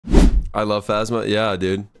I love Phasma. Yeah,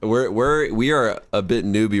 dude. We are a bit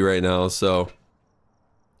newbie right now, so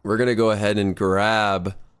we're gonna go ahead and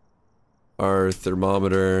grab our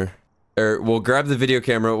thermometer. Or we'll grab the video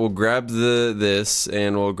camera, we'll grab this,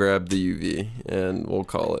 and we'll grab the UV, and we'll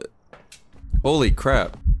call it. Holy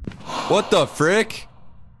crap. What the frick?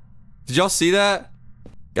 Did y'all see that?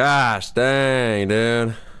 Gosh dang,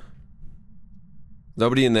 dude.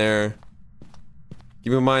 Nobody in there.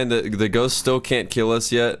 Keep in mind that the ghost still can't kill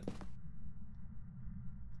us yet.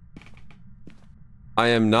 I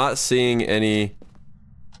am not seeing any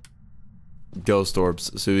ghost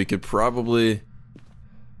orbs, so we could probably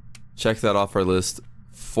check that off our list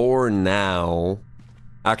for now.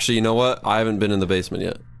 Actually, you know what? I haven't been in the basement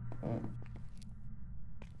yet.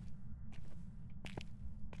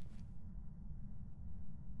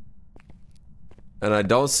 And I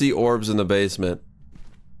don't see orbs in the basement.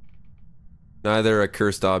 Neither a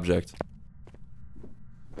cursed object.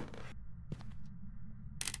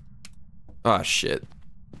 Ah, shit.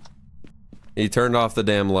 He turned off the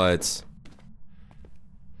damn lights.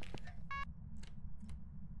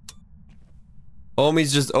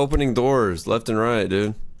 Homie's just opening doors left and right,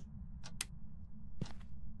 dude.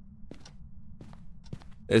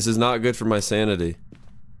 This is not good for my sanity.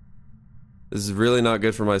 This is really not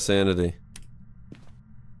good for my sanity.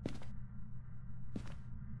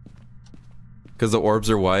 Because the orbs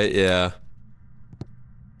are white, yeah.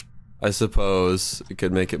 I suppose it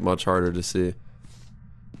could make it much harder to see.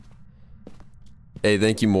 Hey,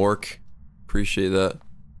 thank you, Mork. Appreciate that.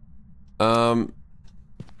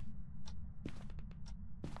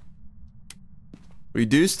 We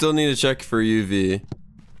do still need to check for UV.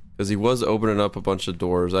 Because he was opening up a bunch of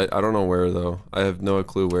doors. I don't know where, though. I have no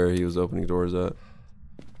clue where he was opening doors at.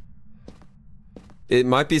 It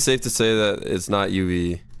might be safe to say that it's not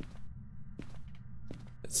UV.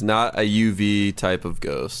 It's not a UV type of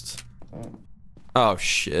ghost. Oh,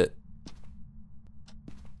 shit.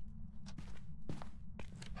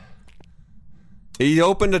 He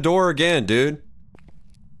opened a door again, dude.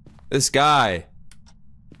 This guy.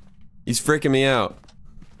 He's freaking me out.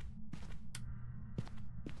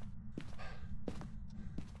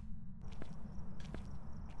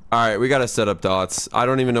 Alright, we gotta set up dots. I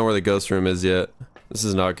don't even know where the ghost room is yet. This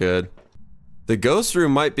is not good. The ghost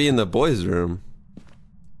room might be in the boys' room.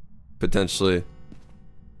 Potentially.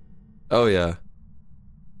 Oh yeah.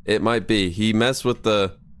 It might be. He messed with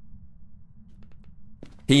the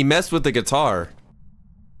guitar.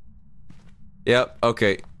 Yep,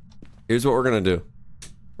 okay. Here's what we're gonna do.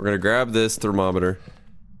 We're gonna grab this thermometer.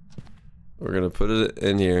 We're gonna put it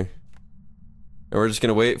in here. And we're just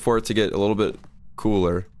gonna wait for it to get a little bit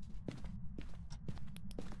cooler.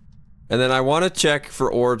 And then I want to check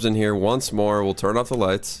for orbs in here once more. We'll turn off the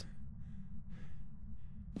lights.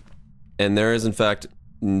 And there is, in fact,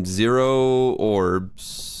 0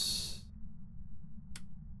 orbs.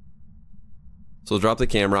 So we'll drop the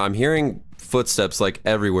camera. I'm hearing footsteps, like,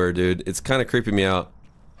 everywhere, dude. It's kind of creeping me out.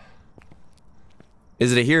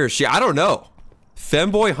 Is it a he or she? I don't know.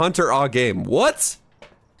 Femboy Hunter A game. What?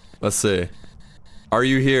 Let's see. Are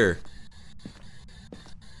you here?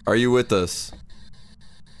 Are you with us?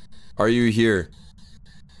 Are you here?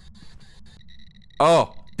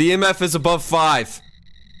 Oh, the EMF is above 5.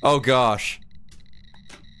 Oh gosh.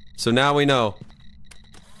 So now we know.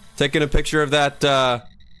 Taking a picture of that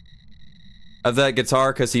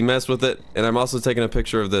guitar because he messed with it, and I'm also taking a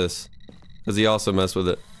picture of this because he also messed with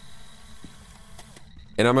it.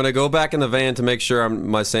 And I'm gonna go back in the van to make sure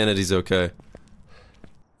my sanity's okay.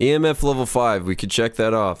 EMF level 5, we could check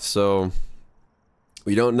that off. So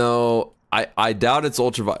we don't know. I doubt it's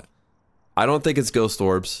ultraviolet. I don't think it's ghost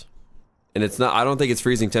orbs. And it's not, I don't think it's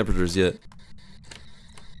freezing temperatures yet.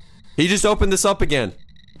 He just opened this up again.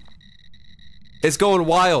 It's going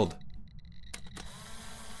wild.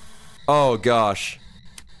 Oh gosh.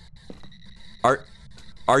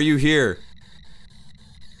 Are you here?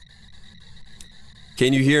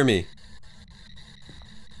 Can you hear me?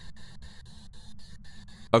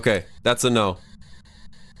 Okay, that's a no.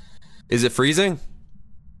 Is it freezing?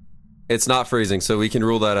 It's not freezing, so we can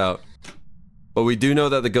rule that out. But we do know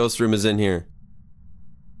that the ghost room is in here.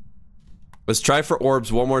 Let's try for orbs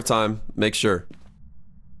one more time. Make sure.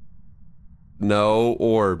 No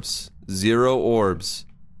orbs. 0 orbs.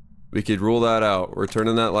 We could rule that out. We're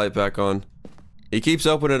turning that light back on. He keeps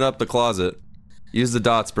opening up the closet. Use the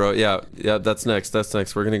dots, bro. Yeah, that's next. That's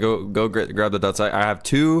next. We're gonna go grab the dots. I have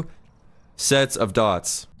 2 sets of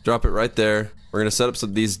dots. Drop it right there. We're gonna set up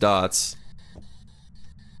some of these dots. I'm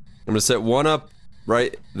gonna set one up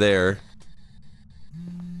right there.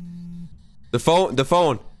 The phone just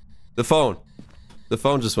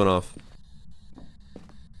went off.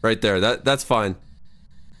 Right there. That's fine.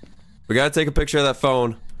 We gotta take a picture of that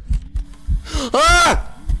phone. Ah!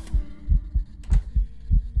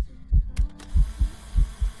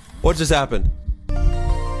 What just happened?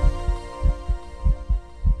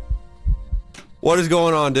 What is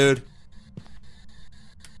going on, dude?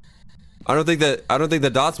 I don't think the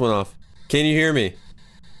dots went off. Can you hear me?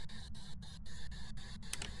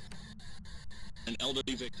 An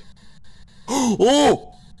elderly victim.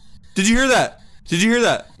 Oh! Did you hear that? Did you hear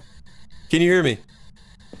that? Can you hear me?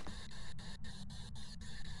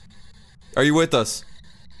 Are you with us?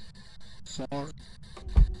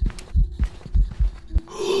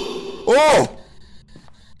 Oh!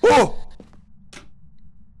 Oh!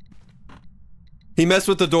 He messed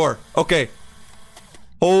with the door. Okay.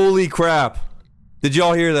 Holy crap. Did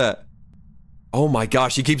y'all hear that? Oh my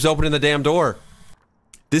gosh, he keeps opening the damn door.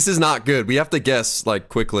 This is not good. We have to guess like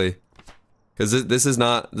quickly. Cuz this is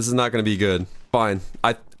not going to be good. Fine.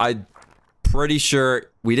 I pretty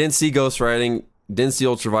sure we didn't see ghost writing, didn't see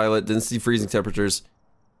ultraviolet, didn't see freezing temperatures.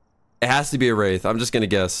 It has to be a wraith. I'm just going to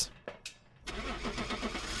guess.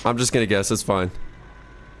 I'm just going to guess. It's fine.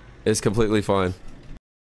 It's completely fine.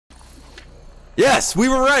 Yes, we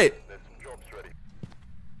were right.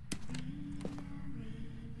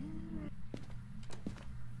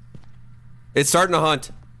 It's starting to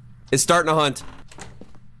hunt. It's starting to hunt.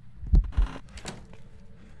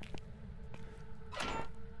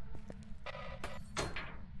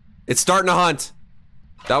 It's starting to hunt.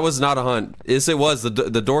 That was not a hunt. Yes, it was.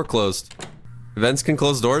 The door closed. Vents can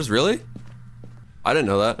close doors? Really? I didn't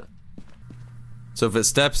know that. So if it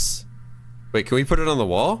steps... Wait, can we put it on the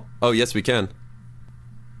wall? Oh, yes, we can.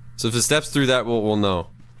 So if it steps through that, we'll know.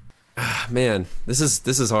 Ah, man, this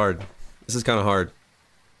is hard. This is kind of hard.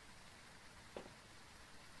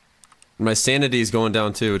 My sanity is going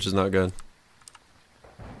down too, which is not good.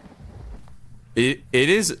 It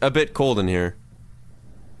is a bit cold in here.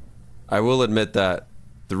 I will admit that.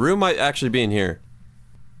 The room might actually be in here.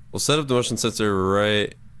 We'll set up the motion sensor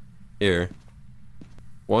right here.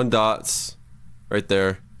 1 dot's right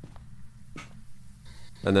there.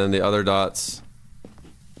 And then the other dots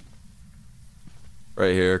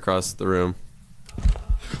right here across the room.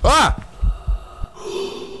 Ah!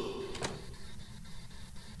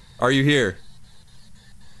 Are you here?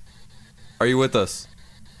 Are you with us?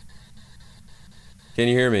 Can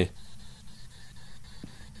you hear me?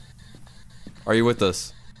 Are you with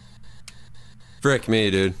us? Frick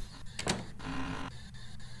me, dude.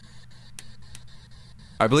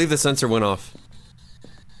 I believe the sensor went off.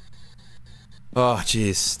 Oh,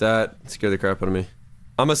 jeez. That scared the crap out of me.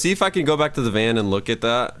 I'm gonna see if I can go back to the van and look at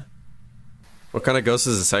that. What kind of ghost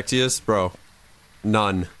is the sexiest? Bro.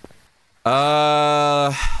 None.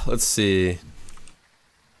 Let's see.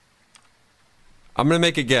 I'm gonna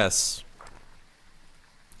make a guess.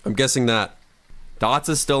 I'm guessing that Dots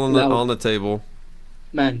is still on the table.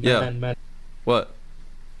 Man. What?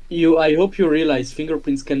 I hope you realize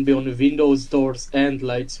fingerprints can be on windows, doors, and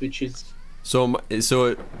light switches. So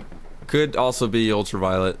it could also be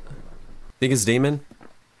ultraviolet. Think it's demon?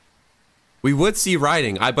 We would see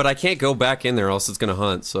writing, but I can't go back in there, else it's gonna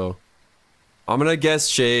hunt. So I'm gonna guess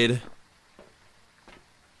shade.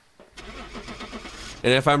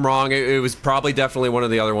 And if I'm wrong, it was probably definitely one of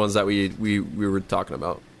the other ones that we were talking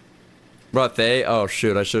about. But oh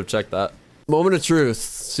shoot, I should have checked that. Moment of truth.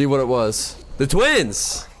 See what it was. The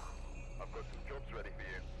twins!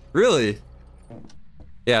 Really?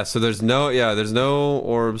 Yeah, so there's no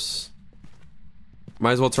orbs.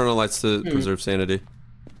 Might as well turn on lights to preserve sanity.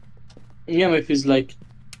 EMF is like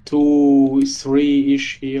 2,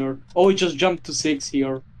 3-ish here. Oh, it just jumped to 6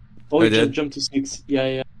 here. Oh, it just jumped to 6.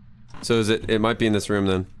 Yeah. So it might be in this room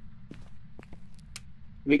then.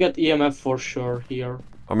 We got EMF for sure here.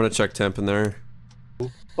 I'm gonna check temp in there.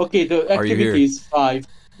 Okay, the activity is 5.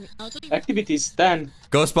 Activity is 10.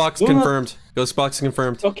 Ghost box confirmed. Ghost box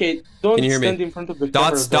confirmed. Okay, don't Can you hear stand me? in front of the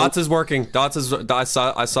Dots, camera. Dots is working. Dots is. I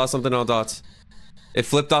saw something on Dots. It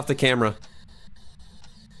flipped off the camera.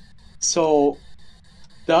 So,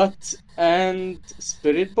 Dots and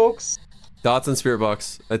Spirit Box? Dots and Spirit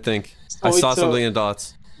Box, I think. So I saw something in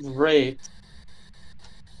Dots. Great.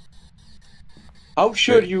 How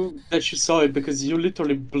sure that you saw it, because you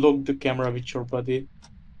literally blocked the camera with your body.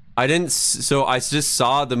 I didn't. So I just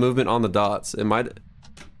saw the movement on the Dots. It might.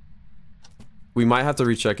 We might have to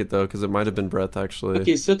recheck it though, because it might have been breath actually.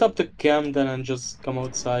 Okay, set up the cam then and just come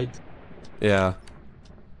outside. Yeah.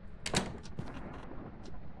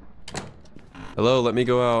 Hello, let me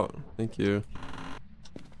go out. Thank you.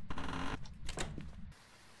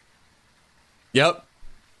 Yep.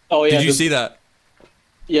 Oh yeah. Did you see that?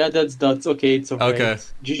 Yeah, that's Dots. Okay, it's a wraith. Okay.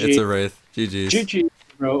 GG. It's a wraith. GG's. GG.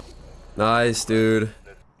 bro. Nice, dude.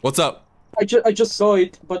 What's up? I just saw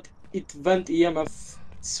it, but it went EMF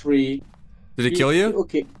 3. Did it kill you?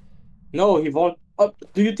 Okay. No, he won't.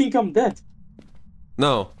 Do you think I'm dead?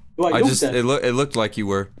 No. Do I look dead? It looked like you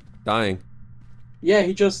were dying. Yeah,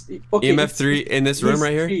 he just okay. EMF 3 in this room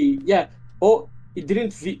right here? 3. Yeah. Oh, it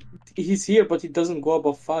didn't. He's here, but it doesn't go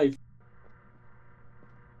above 5.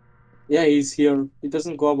 Yeah, he's here. It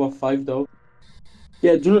doesn't go above 5 though.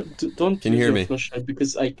 Yeah, don't Can you use hear your me? flashlight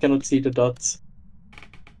because I cannot see the dots.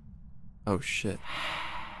 Oh shit.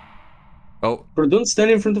 Oh, Bro, don't stand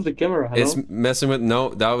in front of the camera. Hello? it's messing with. No,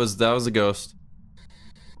 that was a ghost.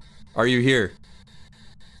 Are you here?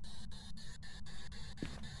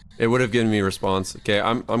 It would have given me a response. Okay,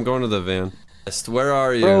 I'm going to the van. Where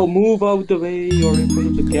are you? Bro, move out the way. You're in front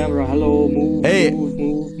of the camera. Hello, move. Hey,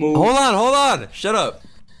 move. Hold on. Shut up.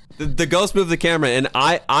 The ghost moved the camera, and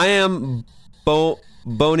I am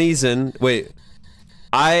Bonesian. Wait,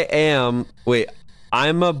 I'm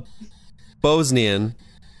a Bosnian.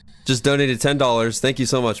 Just donated $10. Thank you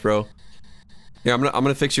so much, bro. Here, I'm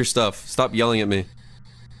gonna fix your stuff. Stop yelling at me.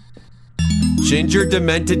 Ginger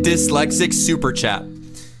Demented Dyslexic Super Chat.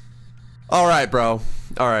 All right, bro.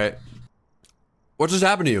 All right. What just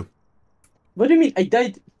happened to you? What do you mean? I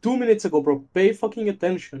died 2 minutes ago, bro. Pay fucking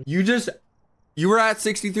attention. You were at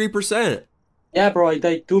 63%. Yeah, bro. I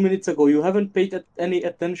died 2 minutes ago. You haven't paid any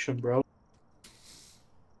attention, bro.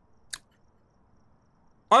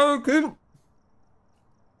 Okay.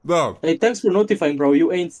 Bro. Hey, thanks for notifying, bro.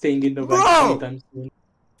 You ain't staying in the van anytime soon.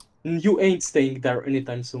 You ain't staying there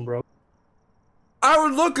anytime soon, bro. I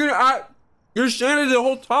was looking at your sanity the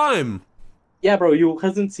whole time. Yeah, bro. You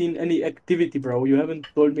hasn't seen any activity, bro. You haven't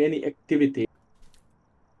told me any activity.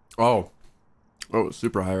 Oh, it's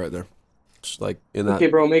super high right there. Just like in that. Okay,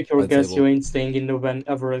 bro. Make your guess. table. You ain't staying in the van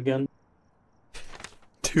ever again.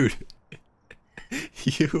 Dude,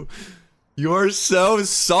 you're so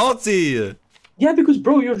salty. Yeah, because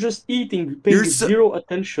bro, you're just eating, paying zero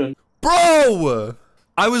attention. Bro,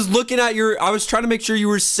 I was looking at I was trying to make sure you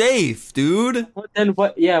were safe, dude. Then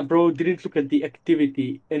what? Yeah, bro, didn't look at the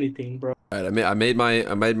activity, anything, bro. All right, I made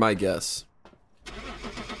my guess.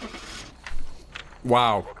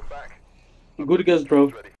 Wow. Good guess,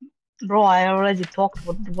 bro. Bro, I already talked.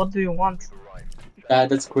 What do you want?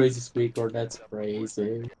 That's crazy speaker. That's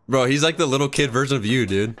crazy. Bro, he's like the little kid version of you,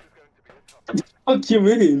 dude. What do you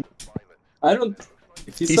mean? I don't.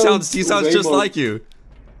 He sounds just like you.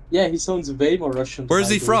 Yeah, he sounds way more Russian. Where's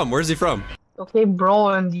he from? Where's he from? Okay, bro,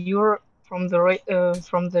 and you're from the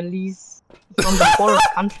poorest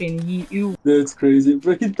country in EU. That's crazy,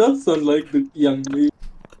 bro. He does sound like the young me.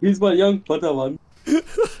 He's my young Padawan. Is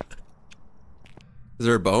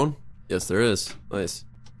there a bone? Yes, there is. Nice.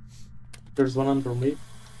 There's one under me.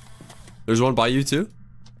 There's one by you too?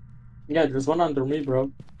 Yeah, there's one under me,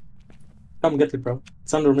 bro. Come get it, bro.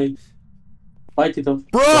 It's under me. Bite it off.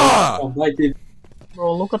 Bruh! Oh, bite it.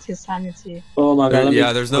 Bro, look at his sanity. Oh my god.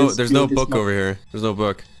 Yeah, there's no book over here. There's no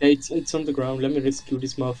book. Yeah, it's on the ground. Let me rescue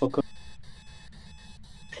this motherfucker.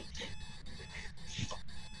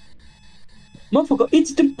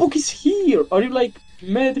 Motherfucker, the book is here! Are you like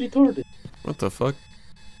mad retarded? What the fuck?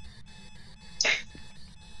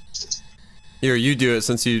 Here, you do it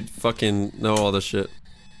since you fucking know all this shit.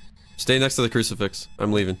 Stay next to the crucifix.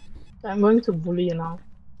 I'm leaving. I'm going to bully you now.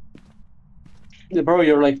 Yeah, bro,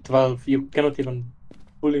 you're like 12. You cannot even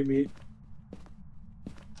bully me.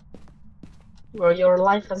 Bro, your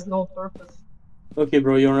life has no purpose. Okay,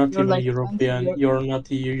 bro, you're not even like European. You're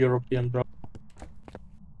not EU European, bro.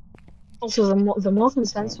 Also, the motion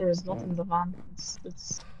sensor is not in the van.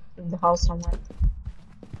 It's in the house somewhere.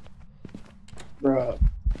 Bro.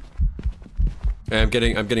 Hey, I'm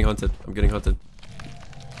getting hunted. I'm getting hunted.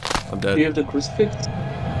 I'm dead. Do you have the crucifix?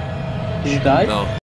 Did you die? No.